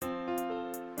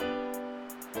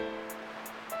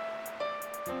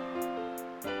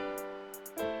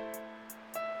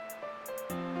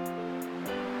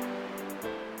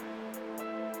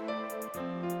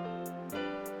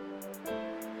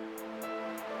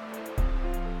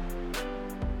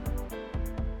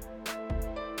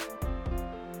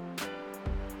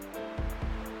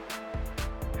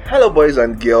Hello, boys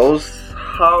and girls.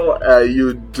 How are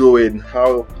you doing?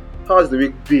 How's the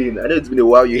week been? I know it's been a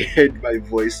while. You heard my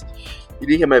voice. You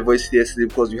didn't hear my voice yesterday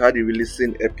because we had a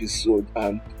releasing episode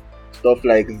and stuff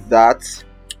like that.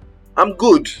 I'm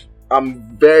good.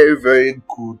 I'm very very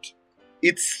good.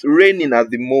 It's raining at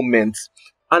the moment,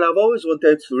 and I've always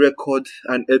wanted to record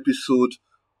an episode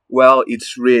while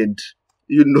it's rained.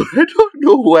 I don't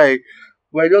know why,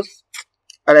 but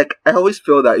I always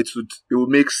felt that it would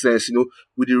make sense,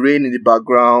 with the rain in the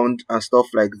background and stuff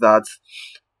like that.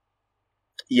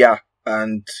 Yeah,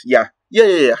 and yeah.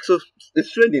 So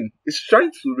it's raining. It's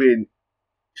trying to rain.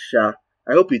 Sha.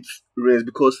 I hope it rains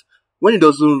because when it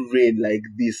doesn't rain like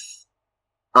this,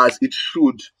 as it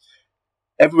should,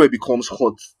 everywhere becomes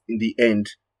hot in the end,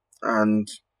 and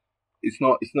it's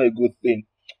not a good thing.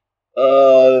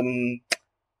 Um,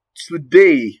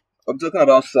 Today I'm talking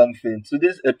about something.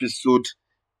 Today's episode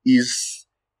is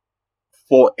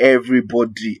for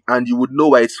everybody, and you would know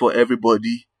why it's for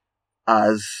everybody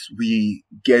as we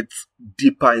get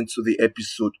deeper into the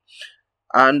episode.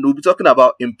 And we'll be talking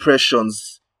about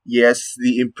impressions. Yes,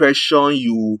 the impression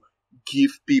you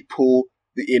give people,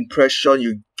 the impression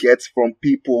you get from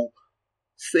people.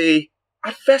 Say,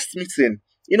 at first meeting,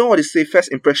 you know what they say,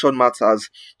 first impression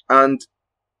matters. And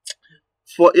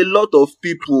for a lot of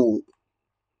people,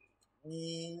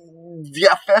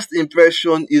 their first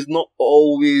impression is not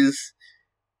always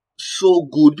so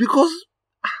good because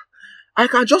I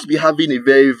can just be having a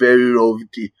very, very rough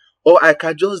day. Or I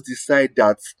can just decide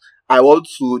that I want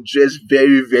to dress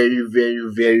very, very, very,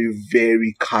 very,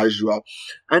 very casual.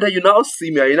 And then you now see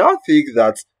me and you now think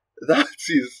that that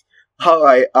is how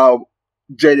I am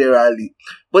generally.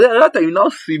 But then another time you now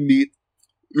see me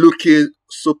looking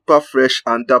super fresh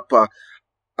and dapper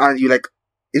and you're like,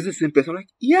 is this the same person? I'm like,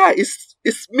 yeah, it's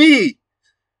me.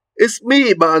 It's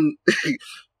me, man.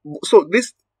 So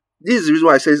this is the reason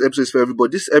why I say this episode is for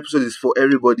everybody. This episode is for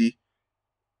everybody.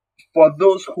 For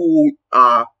those who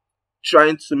are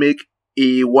trying to make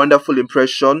a wonderful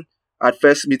impression at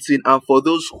first meeting, and for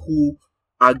those who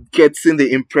are getting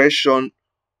the impression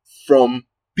from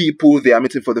people they are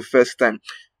meeting for the first time.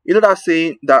 You know that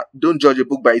saying that don't judge a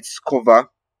book by its cover?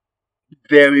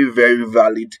 Very, very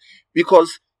valid.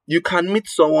 Because you can meet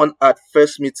someone at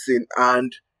first meeting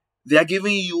and they are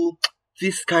giving you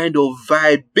this kind of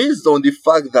vibe based on the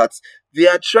fact that they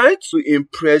are trying to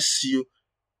impress you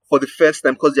for the first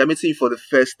time because they are meeting you for the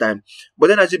first time. But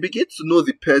then as you begin to know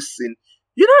the person,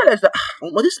 you realize that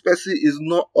well, this person is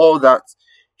not all that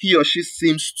he or she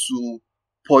seems to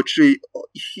portray.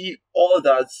 All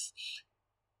that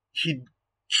he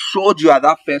showed you at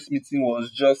that first meeting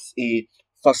was just a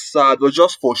facade, was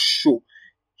just for show.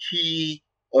 He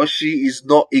or she is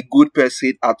not a good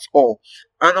person at all.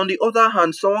 And on the other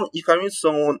hand, someone you can meet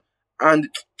someone and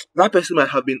that person might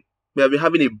have been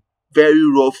having a very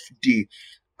rough day.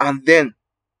 And then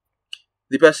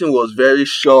the person was very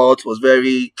short, was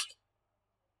very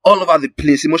all over the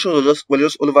place. Emotions were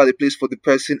just all over the place for the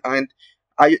person, and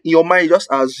in your mind you just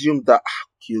assume that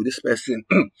this person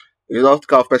is not the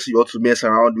kind of person you want to mess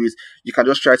around with. You can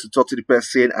just try to talk to the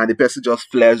person, and the person just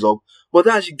flares up. But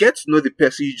then as you get to know the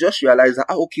person, you just realize that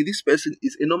okay, this person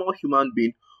is a normal human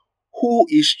being who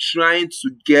is trying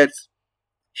to get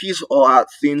his or her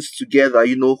things together.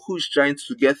 Who is trying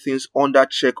to get things under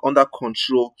check, under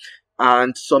control,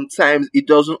 and sometimes it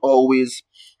doesn't always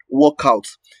work out.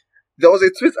 There was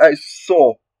a tweet I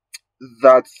saw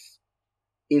that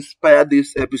inspired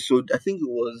this episode. I think it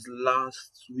was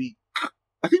last week.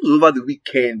 I think it was over the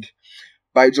weekend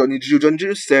by Johnny Drew. Johnny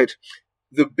Drew said,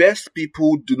 the best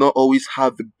people do not always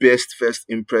have the best first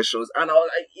impressions. And I was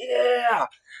like, yeah.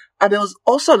 And there was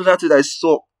also another tweet I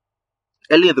saw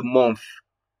early in the month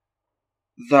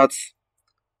that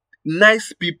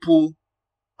nice people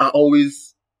are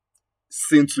always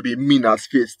seen to be mean at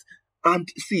first. And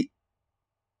see,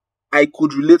 I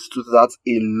could relate to that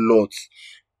a lot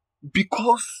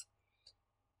because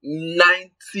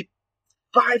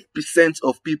 95%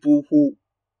 of people who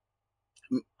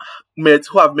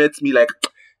have met me like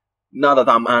now that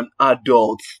I'm an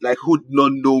adult, like who did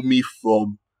not know me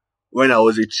from when I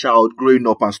was a child growing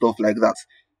up and stuff like that,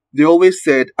 they always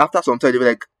said after some time they were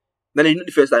like, then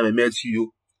the first time I met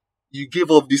you, you gave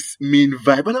off this mean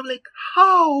vibe, and I'm like,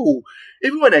 how?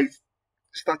 Even when I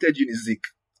started Unizik,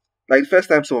 like the first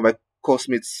time some of my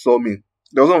classmates saw me,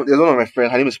 there was one of my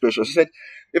friends, her name is Precious. She said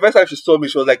the first time she saw me,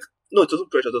 she was like, no, it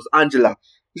wasn't Precious, it was Angela.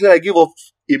 She said I give off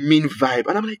a mean vibe,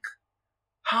 and I'm like,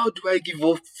 how do I give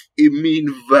off a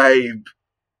mean vibe?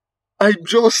 I'm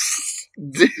just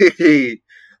there.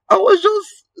 I was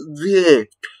just there.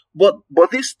 But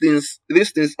these things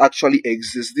actually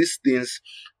exist. These things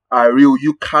are real.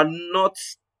 You cannot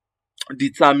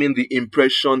determine the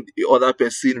impression the other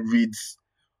person reads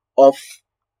of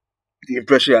the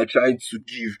impression you're trying to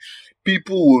give.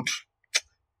 People would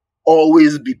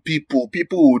always be people.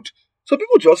 People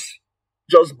just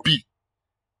be.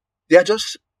 They are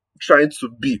just trying to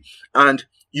be. And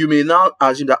you may now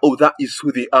assume that, oh, that is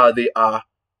who they are. They are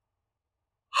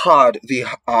hard, they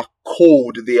are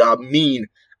cold, they are mean,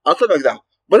 and stuff like that.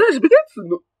 But as you begin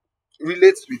to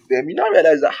relate with them, you now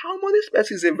realize that how much this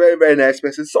person is a very, very nice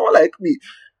person. Someone like me,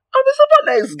 I'm a super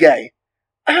nice guy.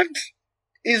 And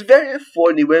it's very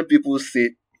funny when people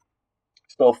say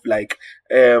stuff like,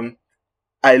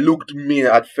 I looked mean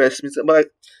at first meeting, but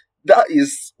like,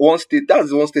 that's one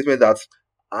statement that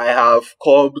I have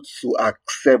come to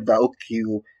accept that okay,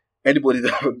 oh, anybody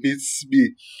that meets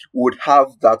me would have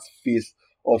that face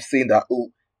of saying that, oh,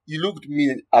 you looked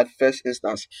mean at first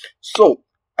instance. So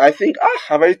I think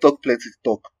I've already talked plenty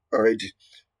talk already.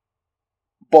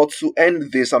 But to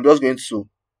end this, I'm just going to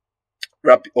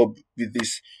wrap it up with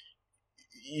this.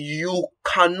 You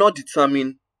cannot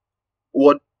determine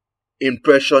what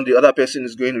impression the other person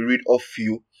is going to read of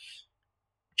you.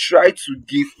 Try to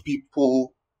give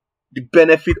people the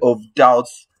benefit of doubt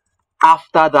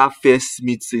after that first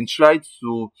meeting. Try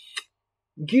to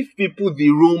give people the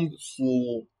room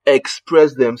to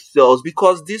express themselves,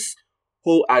 because this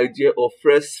whole idea of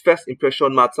first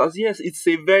impression matters. Yes, it's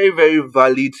a very, very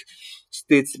valid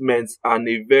statement and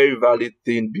a very valid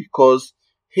thing, because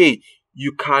hey,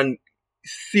 you can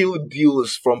seal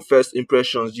deals from first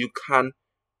impressions. You can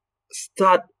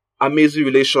start amazing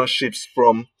relationships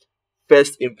from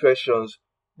first impressions.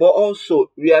 But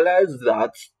also realize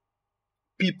that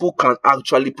people can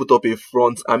actually put up a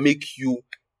front and make you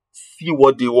see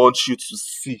what they want you to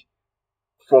see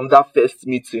from that first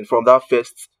meeting, from that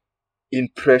first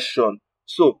impression.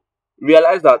 So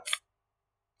realize that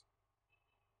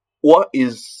what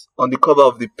is on the cover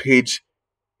of the page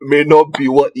may not be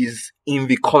what is in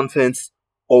the contents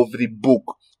of the book.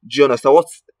 Do you understand?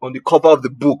 What's on the cover of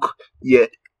the book, yeah,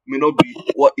 may not be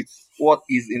what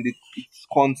is in its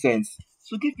contents.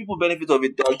 So give people benefit of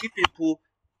it. Give people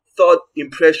thought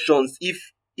impressions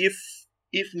if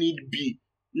need be.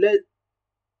 Let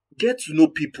Get to know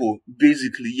people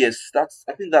basically. Yes, that's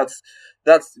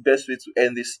the best way to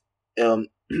end this um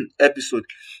episode.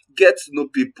 Get to know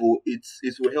people. It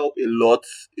will help a lot.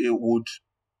 It will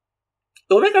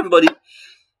make everybody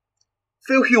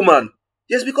feel human.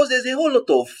 Yes, because there's a whole lot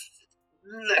of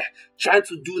trying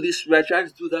to do this right, trying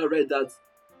to do that right, that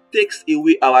takes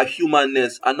away our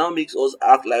humanness and now makes us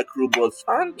act like robots.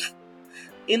 And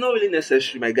it's not really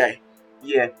necessary, my guy.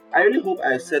 Yeah, I really hope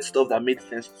I said stuff that made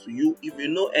sense to you. If you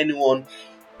know anyone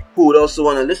who would also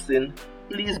want to listen,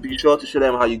 please be sure to show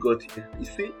them how you got here. You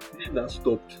see, this should have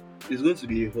stopped. It's going to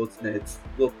be a hot night.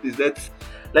 So please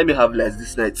let me have lights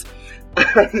this night.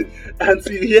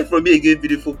 Until you hear from me again,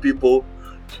 beautiful people.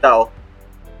 Ciao.